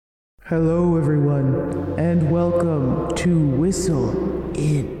Hello, everyone, and welcome to Whistle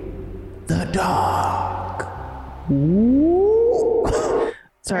in the Dark.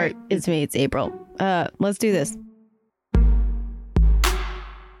 Sorry, it's me. It's April. Let's do this.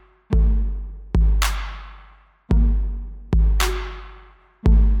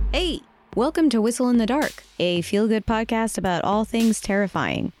 Hey, welcome to Whistle in the Dark, a feel-good podcast about all things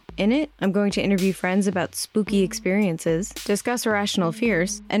terrifying. In it, I'm going to interview friends about spooky experiences, discuss irrational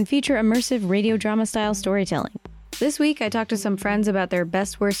fears, and feature immersive radio drama-style storytelling. This week, I talked to some friends about their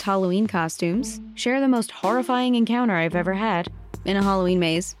best-worst Halloween costumes, share the most horrifying encounter I've ever had in a Halloween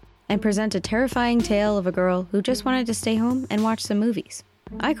maze, and present a terrifying tale of a girl who just wanted to stay home and watch some movies.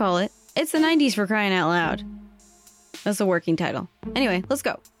 I call it, It's the 90s for Crying Out Loud. That's the working title. Anyway, let's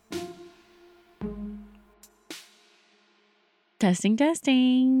go.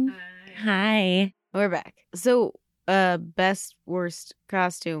 Testing. Hi. We're back. So, best, worst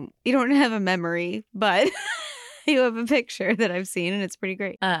costume. You don't have a memory, but you have a picture that I've seen and it's pretty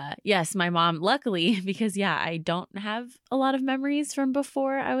great. Yes, my mom, luckily, because I don't have a lot of memories from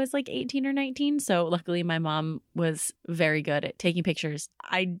before I was like 18 or 19. So luckily my mom was very good at taking pictures.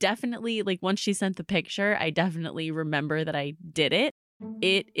 I definitely, once she sent the picture, I definitely remember that I did it.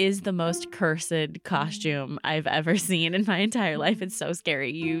 It is the most cursed costume I've ever seen in my entire life. It's so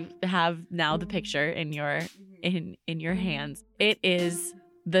scary. You have now the picture in your hands. It is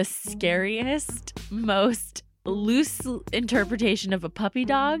the scariest, most loose interpretation of a puppy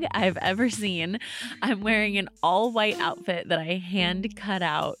dog I've ever seen. I'm wearing an all-white outfit that I hand cut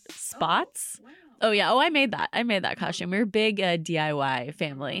out spots. I made that costume. We're a big DIY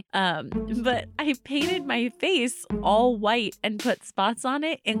family. But I painted my face all white and put spots on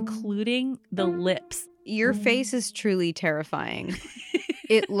it, including the lips. Your face is truly terrifying.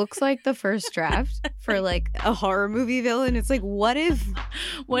 It looks like the first draft for a horror movie villain. It's what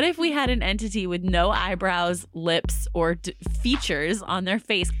if we had an entity with no eyebrows, lips, or features on their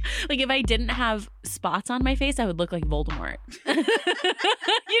face? If I didn't have spots on my face, I would look like Voldemort.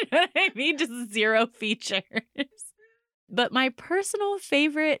 You know what I mean? Just zero features. But my personal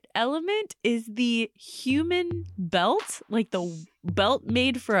favorite element is the human belt, the belt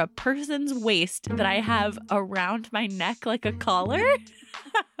made for a person's waist that I have around my neck like a collar.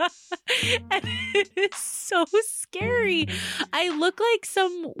 And it is so scary. I look like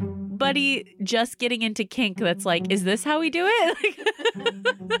somebody just getting into kink that's is this how we do it?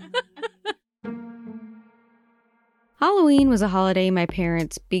 Halloween was a holiday my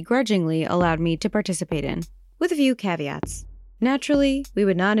parents begrudgingly allowed me to participate in, with a few caveats. Naturally, we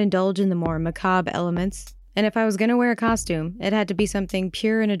would not indulge in the more macabre elements, and if I was going to wear a costume, it had to be something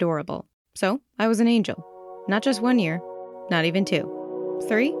pure and adorable. So, I was an angel. Not just 1 year, not even 2.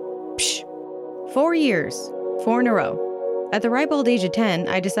 3? Psh. 4 years. 4 in a row. At the ripe old age of 10,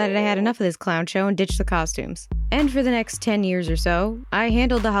 I decided I had enough of this clown show and ditched the costumes. And for the next 10 years or so, I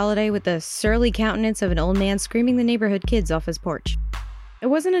handled the holiday with the surly countenance of an old man screaming the neighborhood kids off his porch. It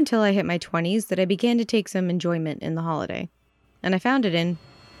wasn't until I hit my 20s that I began to take some enjoyment in the holiday. And I found it in,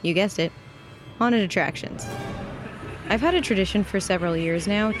 you guessed it, haunted attractions. I've had a tradition for several years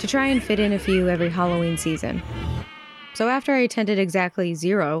now to try and fit in a few every Halloween season. So after I attended exactly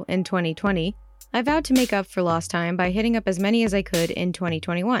 0 in 2020, I vowed to make up for lost time by hitting up as many as I could in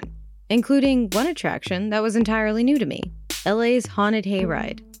 2021, including one attraction that was entirely new to me, LA's Haunted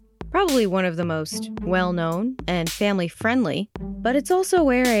Hayride. Probably one of the most well-known and family-friendly, but it's also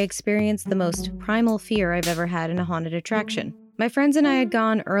where I experienced the most primal fear I've ever had in a haunted attraction. My friends and I had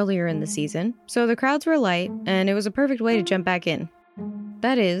gone earlier in the season, so the crowds were light, and it was a perfect way to jump back in.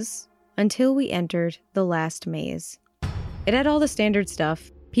 That is, until we entered the last maze. It had all the standard stuff,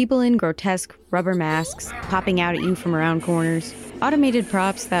 people in grotesque rubber masks popping out at you from around corners, automated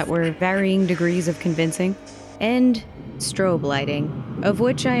props that were varying degrees of convincing, and strobe lighting, of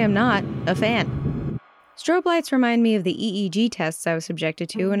which I am not a fan. Strobe lights remind me of the EEG tests I was subjected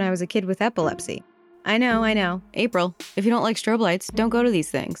to when I was a kid with epilepsy. I know. April, if you don't like strobe lights, don't go to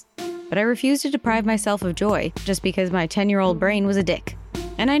these things. But I refuse to deprive myself of joy just because my 10-year-old brain was a dick.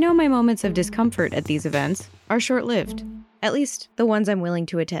 And I know my moments of discomfort at these events are short-lived. At least the ones I'm willing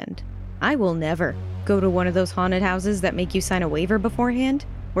to attend. I will never go to one of those haunted houses that make you sign a waiver beforehand,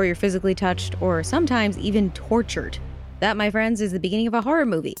 where you're physically touched or sometimes even tortured. That, my friends, is the beginning of a horror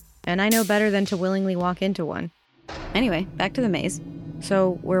movie, and I know better than to willingly walk into one. Anyway, back to the maze.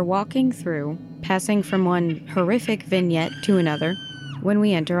 So we're walking through, passing from one horrific vignette to another, when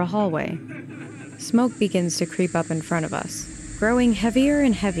we enter a hallway. Smoke begins to creep up in front of us, growing heavier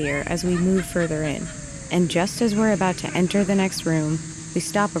and heavier as we move further in. And just as we're about to enter the next room, we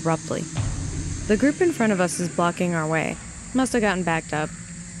stop abruptly. The group in front of us is blocking our way. Must have gotten backed up.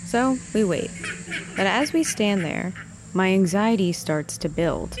 So we wait. But as we stand there, my anxiety starts to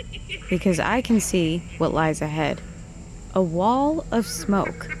build because I can see what lies ahead. A wall of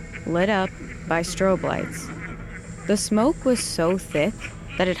smoke lit up by strobe lights. The smoke was so thick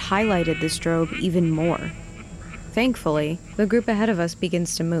that it highlighted the strobe even more. Thankfully, the group ahead of us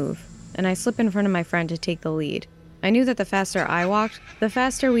begins to move, and I slip in front of my friend to take the lead. I knew that the faster I walked, the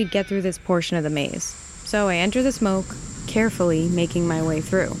faster we'd get through this portion of the maze. So I enter the smoke, carefully making my way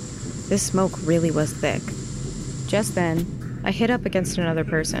through. This smoke really was thick. Just then, I hit up against another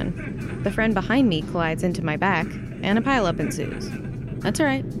person. The friend behind me collides into my back, and a pileup ensues. That's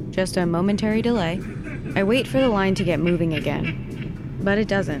alright, just a momentary delay. I wait for the line to get moving again, but it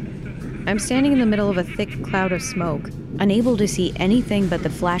doesn't. I'm standing in the middle of a thick cloud of smoke, unable to see anything but the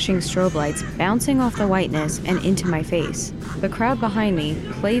flashing strobe lights bouncing off the whiteness and into my face. The crowd behind me,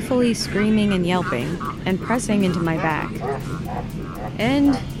 playfully screaming and yelping, and pressing into my back.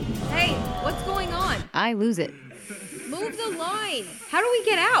 And... Hey, what's going on? I lose it. Move the line! How do we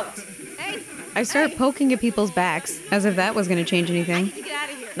get out? Hey! I start poking at people's backs, as if that was going to change anything. Get out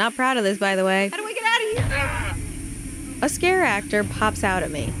of here! Not proud of this, by the way. How do we get out of here? A scare actor pops out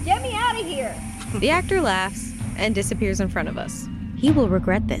at me. Get me out of here! The actor laughs and disappears in front of us. He will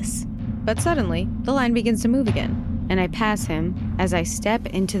regret this. But suddenly, the line begins to move again, and I pass him as I step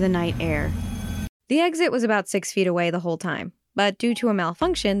into the night air. The exit was about 6 feet away the whole time, but due to a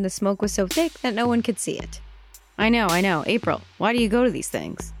malfunction, the smoke was so thick that no one could see it. I know. April, why do you go to these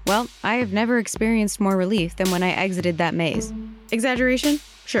things? Well, I have never experienced more relief than when I exited that maze. Exaggeration?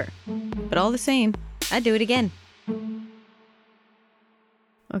 Sure. But all the same, I'd do it again.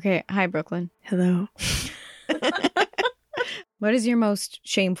 Okay, hi, Brooklyn. Hello. What is your most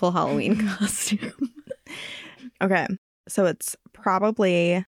shameful Halloween costume? Okay, so it's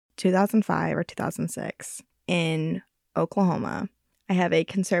probably 2005 or 2006 in Oklahoma. I have a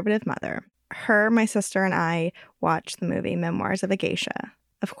conservative mother. Her, my sister, and I watched the movie Memoirs of a Geisha.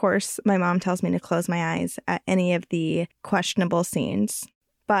 Of course, my mom tells me to close my eyes at any of the questionable scenes.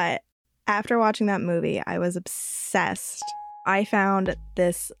 But after watching that movie, I was obsessed. I found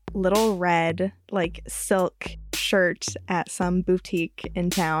this little red, silk shirt at some boutique in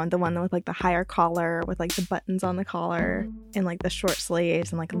town. The one with, the higher collar with, the buttons on the collar and, the short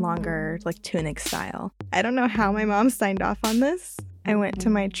sleeves and, longer, tunic style. I don't know how my mom signed off on this. I went to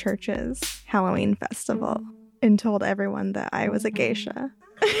my church's Halloween festival and told everyone that I was a geisha.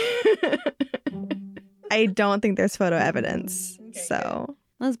 I don't think there's photo evidence, so...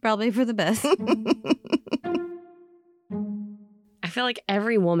 That's probably for the best. I feel like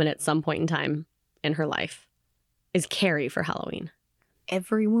every woman at some point in time in her life is Carrie for Halloween.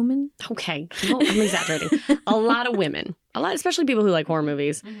 Every woman? Okay, no, I'm exaggerating. A lot of women. Especially people who like horror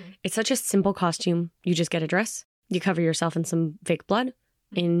movies. Mm-hmm. It's such a simple costume. You just get a dress, you cover yourself in some fake blood,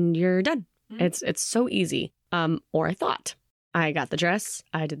 and you're done. Mm-hmm. It's so easy. Or I thought. I got the dress,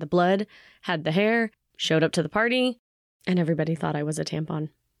 I did the blood, had the hair, showed up to the party, and everybody thought I was a tampon.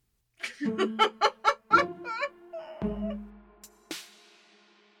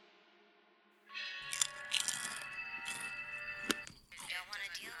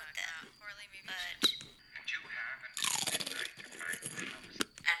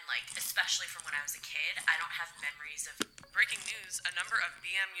 Especially from when I was a kid, I don't have memories of... Breaking news, a number of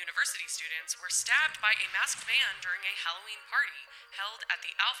BM University students were stabbed by a masked man during a Halloween party held at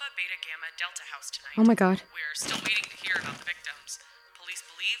the Alpha Beta Gamma Delta House tonight. Oh my god. We're still waiting to hear about the victims. Police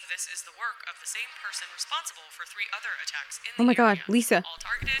believe this is the work of the same person responsible for 3 other attacks in the Oh my god, area, Lisa. all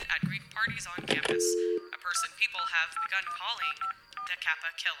targeted at Greek parties on campus. A person people have begun calling the Kappa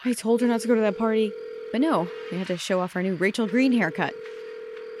Killer. I told her not to go to that party. But no, we had to show off our new Rachel Green haircut.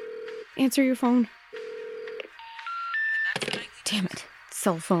 Answer your phone. Damn it.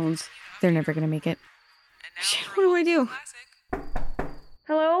 Cell phones. They're never gonna make it. Shit, what do I do?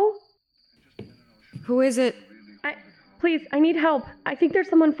 Hello? Who is it? Please, I need help. I think there's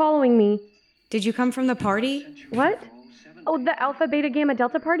someone following me. Did you come from the party? What? Oh, the Alpha Beta Gamma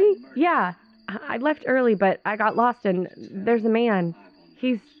Delta party? Yeah. I left early, but I got lost and there's a man.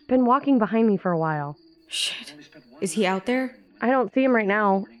 He's been walking behind me for a while. Shit. Is he out there? I don't see him right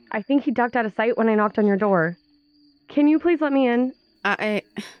now. I think he ducked out of sight when I knocked on your door. Can you please let me in? I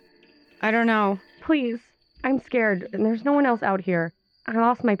don't know. Please. I'm scared, and there's no one else out here. I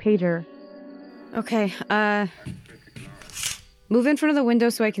lost my pager. Okay, move in front of the window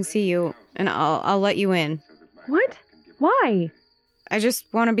so I can see you, and I'll let you in. What? Why? I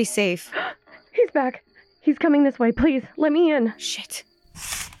just want to be safe. He's back. He's coming this way. Please, let me in. Shit.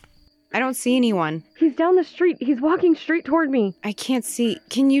 I don't see anyone. He's down the street. He's walking straight toward me. I can't see.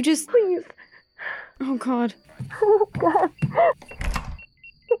 Can you just... Please. Oh, God. Oh, God.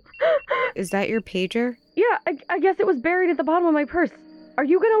 Is that your pager? Yeah, I guess it was buried at the bottom of my purse. Are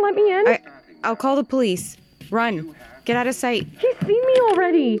you gonna let me in? I'll call the police. Run. Get out of sight. He's seen me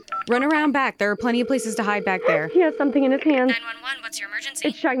already. Run around back. There are plenty of places to hide back there. He has something in his hands. 911, what's your emergency?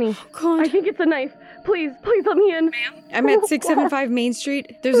 It's shiny. God. I think it's a knife. Please let me in. Ma'am? I'm at 675 Main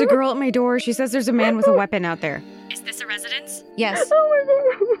Street. There's a girl at my door. She says there's a man with a weapon out there. Is this a residence? Yes. Oh my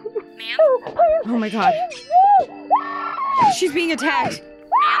god. Ma'am? Oh my god. She's being attacked.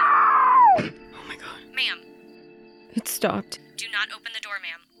 Ma'am? Oh my god. Ma'am? It stopped. Do not open the door,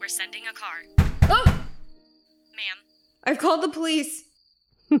 ma'am. We're sending a car. Oh! Ma'am? I've called the police.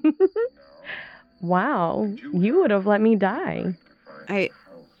 Wow, you would have let me die.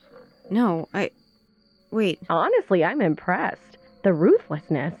 Wait. Honestly, I'm impressed. The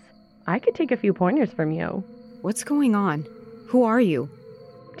ruthlessness. I could take a few pointers from you. What's going on? Who are you?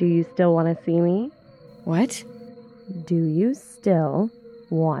 Do you still want to see me? What? Do you still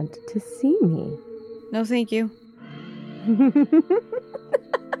want to see me? No, thank you.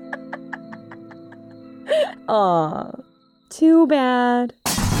 Aw, too bad.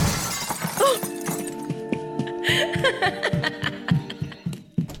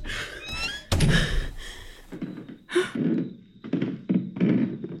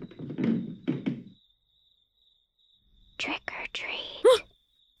 Trick or treat.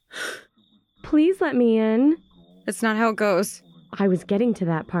 Please let me in. That's not how it goes. I was getting to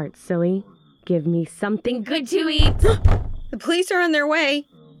that part, silly. Give me something good to eat. The police are on their way.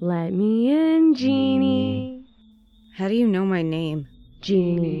 Let me in, Jeannie. How do you know my name?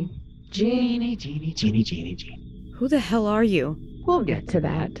 Jeannie. Who the hell are you? We'll get to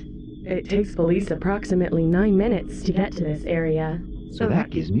that. It takes police approximately 9 minutes to get to this area. So that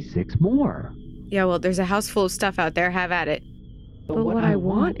gives me 6 more. Yeah, well, there's a house full of stuff out there. Have at it. But what I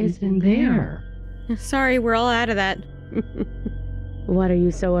want is in there. Sorry, we're all out of that. What are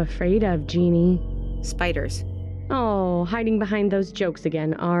you so afraid of, Jeannie? Spiders. Oh, hiding behind those jokes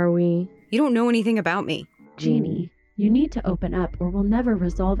again, are we? You don't know anything about me. Jeannie, you need to open up or we'll never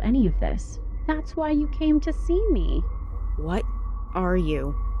resolve any of this. That's why you came to see me. What are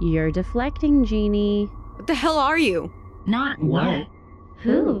you? You're deflecting, Jeannie. What the hell are you? Not What?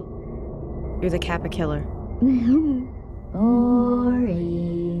 Who? You're the Kappa killer.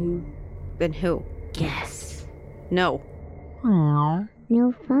 Boring. Then who? Guess. No. Aww.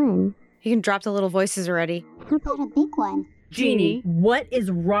 No fun. You can drop the little voices already. How about a big one? Jeannie, what is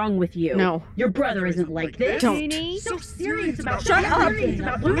wrong with you? No. Your brother isn't like this. Don't. Jeannie? So serious about Shut up! everything.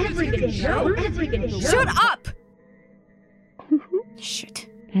 About everything. Shut up! Shit.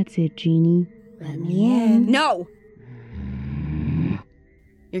 That's it, Jeannie. Let me in. No!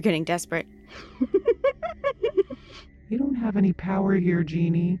 You're getting desperate. You don't have any power here,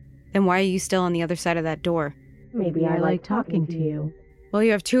 Jeannie. Then why are you still on the other side of that door? Maybe I like talking to you. Well,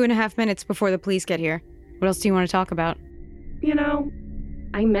 you have 2.5 minutes before the police get here. What else do you want to talk about? You know,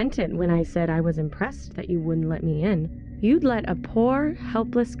 I meant it when I said I was impressed that you wouldn't let me in. You'd let a poor,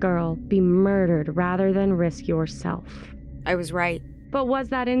 helpless girl be murdered rather than risk yourself. I was right. But was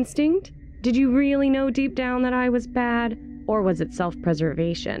that instinct? Did you really know deep down that I was bad? Or was it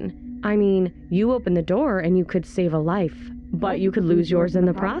self-preservation? I mean, you opened the door and you could save a life, but you could lose yours in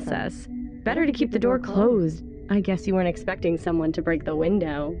the process. Better to keep the door closed. I guess you weren't expecting someone to break the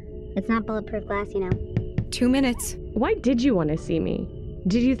window. It's not bulletproof glass, you know. 2 minutes. Why did you want to see me?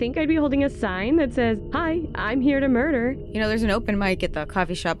 Did you think I'd be holding a sign that says, "Hi, I'm here to murder"? You know, there's an open mic at the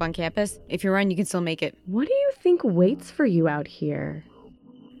coffee shop on campus. If you run, you can still make it. What do you think waits for you out here?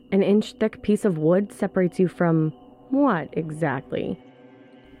 An inch-thick piece of wood separates you from what exactly?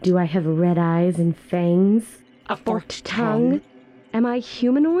 Do I have red eyes and fangs? A forked tongue? Am I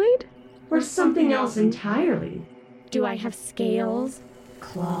humanoid? Or something else entirely. Do I have scales?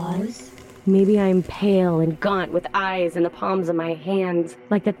 Claws. Maybe I'm pale and gaunt with eyes in the palms of my hands,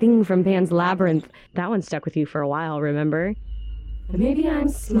 like the thing from Pan's Labyrinth. That one stuck with you for a while, remember? Maybe I'm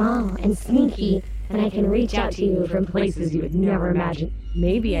small and sneaky, and I can reach out to you from places you would never imagine.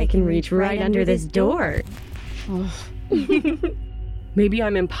 Maybe I can reach right under this door. Maybe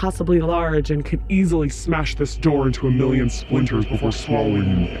I'm impossibly large and could easily smash this door into a million splinters before swallowing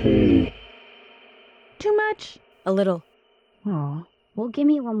you whole. Too much? A little. Aw. Well, give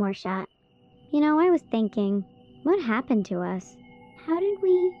me one more shot. You know, I was thinking, what happened to us? How did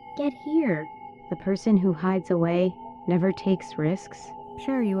we get here? The person who hides away never takes risks.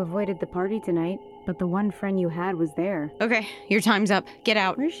 Sure, you avoided the party tonight, but the one friend you had was there. Okay, your time's up. Get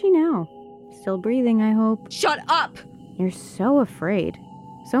out. Where's she now? Still breathing, I hope. Shut up! You're so afraid.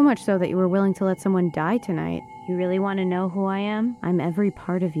 So much so that you were willing to let someone die tonight. You really want to know who I am? I'm every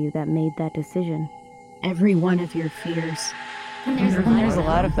part of you that made that decision. Every one of your fears. And there's a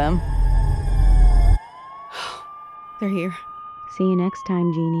lot of them. They're here. See you next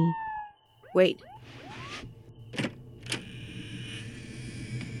time, Jeannie. Wait.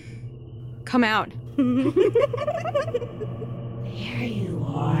 Come out. There you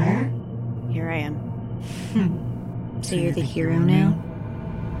are. Here I am. So you're the hero now?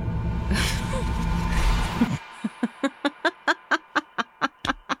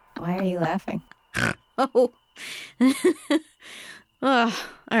 Why are you laughing? Oh. Ugh. All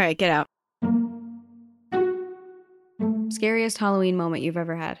right, get out. Scariest Halloween moment you've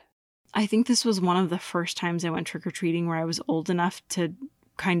ever had? I think this was one of the first times I went trick-or-treating where I was old enough to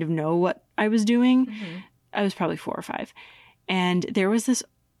kind of know what I was doing. Mm-hmm. I was probably 4 or 5. And there was this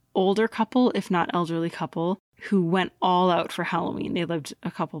older couple, if not elderly couple, who went all out for Halloween. They lived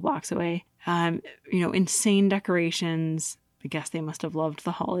a couple blocks away. Insane decorations. I guess they must have loved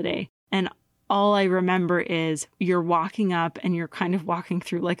the holiday. And all I remember is you're walking up and you're kind of walking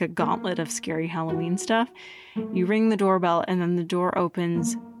through like a gauntlet of scary Halloween stuff. You ring the doorbell and then the door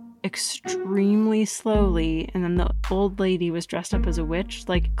opens extremely slowly. And then the old lady was dressed up as a witch,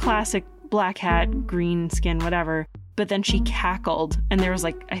 like classic black hat, green skin, whatever. But then she cackled and there was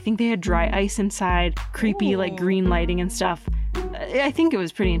I think they had dry ice inside, creepy like green lighting and stuff. I think it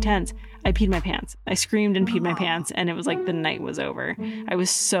was pretty intense. I peed my pants. I screamed and peed my pants and it was like the night was over. I was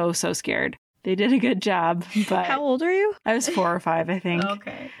so scared. They did a good job, but... How old are you? I was 4 or 5, I think.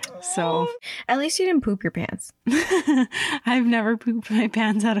 Okay. So... At least you didn't poop your pants. I've never pooped my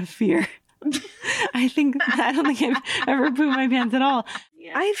pants out of fear. I don't think I've ever pooped my pants at all.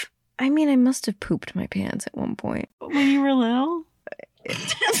 I must have pooped my pants at one point. When you were little?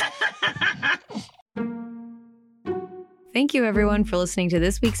 Thank you, everyone, for listening to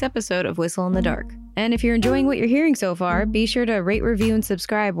this week's episode of Whistle in the Dark. And if you're enjoying what you're hearing so far, be sure to rate, review, and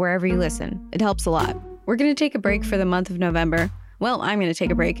subscribe wherever you listen. It helps a lot. We're going to take a break for the month of November. Well, I'm going to take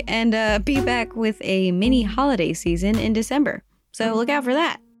a break and be back with a mini holiday season in December. So look out for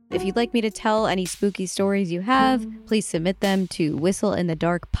that. If you'd like me to tell any spooky stories you have, please submit them to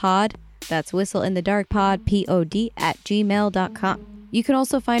whistleinthedarkpod. That's whistleinthedarkpod@gmail.com. You can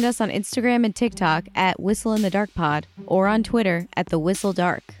also find us on Instagram and TikTok at whistleinthedarkpod or on Twitter at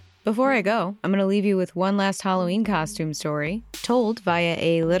 @thewhistledark. Before I go, I'm going to leave you with one last Halloween costume story, told via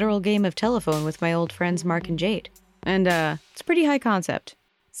a literal game of telephone with my old friends Mark and Jade. And it's pretty high concept.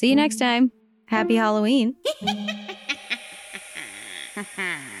 See you next time. Happy Halloween.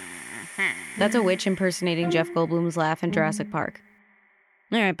 That's a witch impersonating Jeff Goldblum's laugh in Jurassic Park.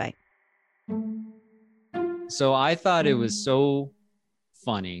 All right, bye. So I thought it was so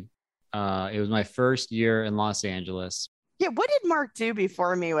funny. It was my first year in Los Angeles. Yeah, what did Mark do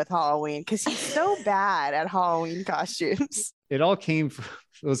before me with Halloween? Because he's so bad at Halloween costumes. It all came from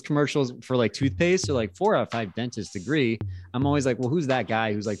those commercials for like toothpaste. So like 4 out of 5 dentists agree. I'm always like, well, who's that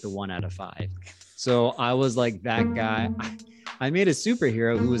guy who's like the 1 out of 5? So I was like that guy. I made a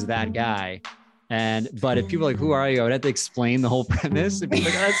superhero who was that guy. But if people are like, who are you? I would have to explain the whole premise. Like,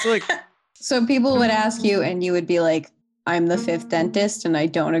 that's like. So people would ask you and you would be like, I'm the 5th dentist and I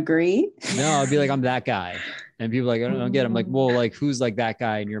don't agree. No, I'd be like, I'm that guy. And people are like, I don't get it. I'm like, well, like, who's like that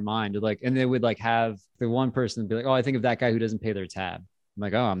guy in your mind? Or like, and they would like have the one person be like, oh, I think of that guy who doesn't pay their tab. I'm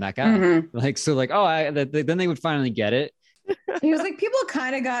like, oh, I'm that guy. Mm-hmm. Like, so like, oh, then they would finally get it. He was like, people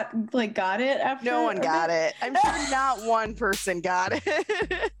kind of got it after. No one got it. I'm sure not one person got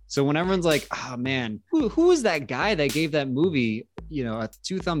it. So when everyone's like, oh man, who was that guy that gave that movie, a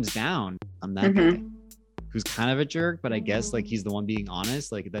 2 thumbs down? I'm that guy who's kind of a jerk, but I guess like he's the one being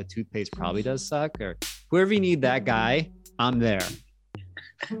honest. Like that toothpaste probably does suck, or whoever you need that guy, I'm there.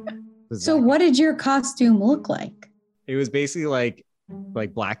 So what did your costume look like? It was basically like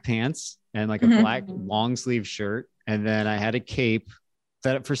black pants and like a black long sleeve shirt. And then I had a cape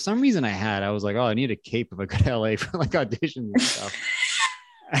that for some reason I was like, oh, I need a cape if I go to LA for like auditions and stuff,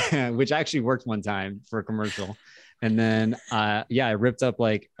 which actually worked one time for a commercial. And then, I ripped up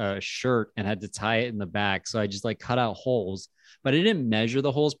like a shirt and had to tie it in the back. So I just like cut out holes, but I didn't measure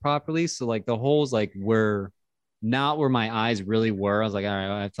the holes properly. So like the holes like were not where my eyes really were. I was like, all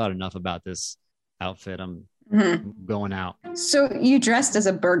right, I've thought enough about this outfit. I'm going out. So you dressed as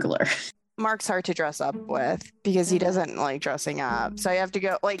a burglar. Mark's hard to dress up with because he doesn't like dressing up. So I have to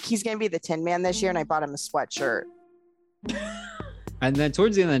go, like, he's going to be the Tin Man this year, and I bought him a sweatshirt. And then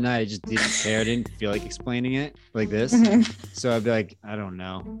towards the end of the night, I just didn't care. I didn't feel like explaining it like this. So I'd be like, I don't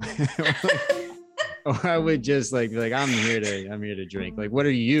know. Or I would just like be like, I'm here to drink. Like, what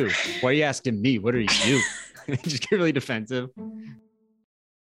are you? Why are you asking me? What are you? Just get really defensive.